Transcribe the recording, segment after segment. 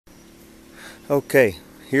Okay,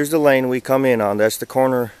 here's the lane we come in on. That's the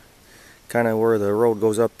corner, kind of where the road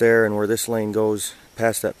goes up there, and where this lane goes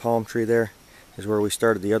past that palm tree there is where we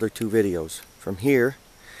started the other two videos. From here,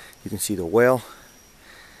 you can see the well.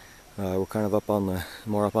 We're kind of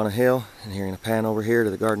more up on a hill, and here in a pan over here to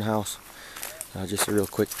the garden house. Just a real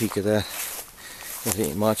quick peek of that. It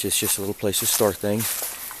ain't much, it's just a little place to store things.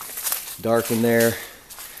 It's dark in there,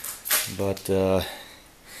 but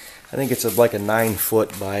I think it's like a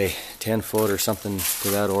 9-foot by 10-foot or something to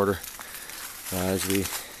that order. As we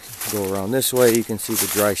go around this way, you can see the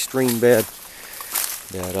dry stream bed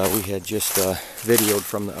that we had just videoed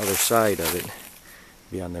from the other side of it,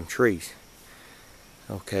 beyond them trees.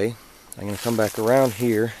 Okay, I'm going to come back around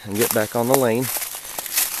here and get back on the lane,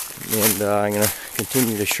 and I'm going to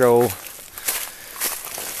continue to show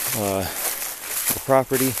the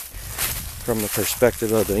property from the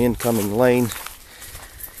perspective of the incoming lane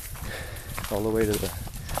all the way to the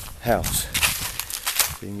house.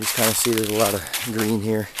 So you can just kind of see there's a lot of green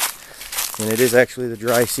here, and it is actually the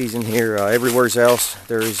dry season here. Everywhere else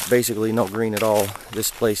there is basically no green at all.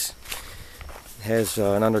 This place has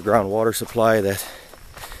an underground water supply that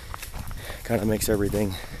kind of makes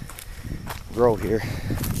everything grow here.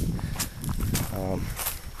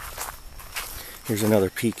 Here's another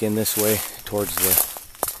peek in this way towards the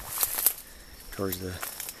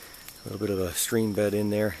little bit of a stream bed in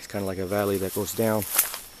there. It's kind of like a valley that goes down.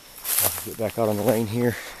 I'll get back out on the lane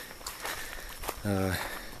here.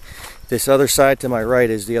 This other side to my right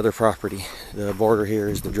is the other property. The border here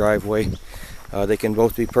is the driveway. They can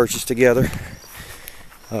both be purchased together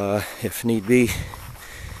if need be.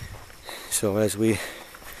 So as we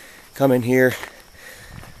come in here,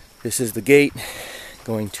 this is the gate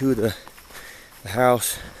going to the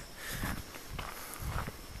house.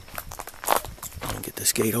 Let me get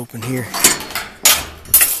this gate open here.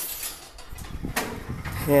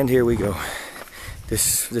 And here we go.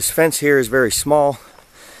 This fence here is very small.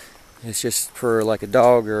 It's just for like a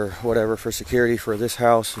dog or whatever, for security for this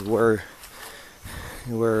house, where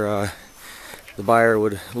the buyer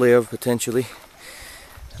would live potentially.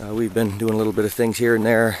 We've been doing a little bit of things here and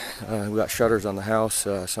there. We got shutters on the house.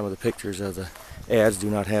 Some of the pictures of the ads do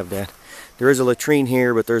not have that. There is a latrine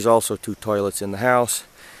here, but there's also 2 toilets in the house,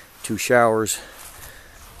 2 showers.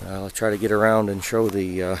 I'll try to get around and show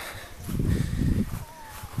the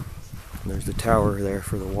there's the tower there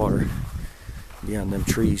for the water beyond them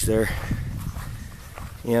trees there.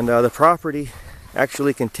 And the property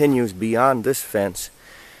actually continues beyond this fence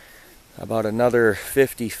about another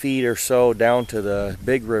 50 feet or so down to the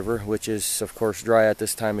big river, which is of course dry at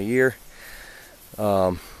this time of year.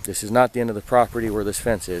 This is not the end of the property where this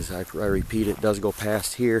fence is. I repeat, it does go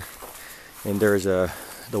past here, and there's the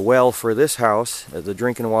well for this house. The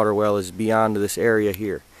drinking water well is beyond this area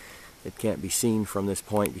here. It can't be seen from this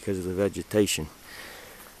point because of the vegetation.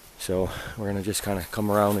 So we're going to just kind of come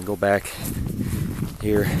around and go back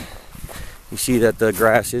here. You see that the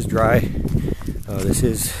grass is dry. This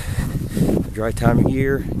is a dry time of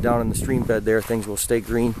year. Down in the stream bed there, things will stay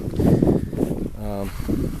green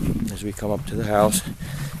as we come up to the house.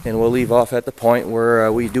 And we'll leave off at the point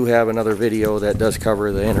where we do have another video that does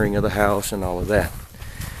cover the entering of the house and all of that.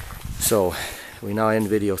 So we now end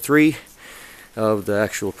video 3 of the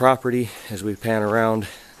actual property as we pan around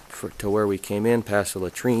to where we came in, past the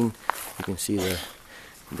latrine. You can see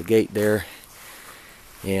the gate there,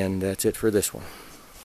 and that's it for this one.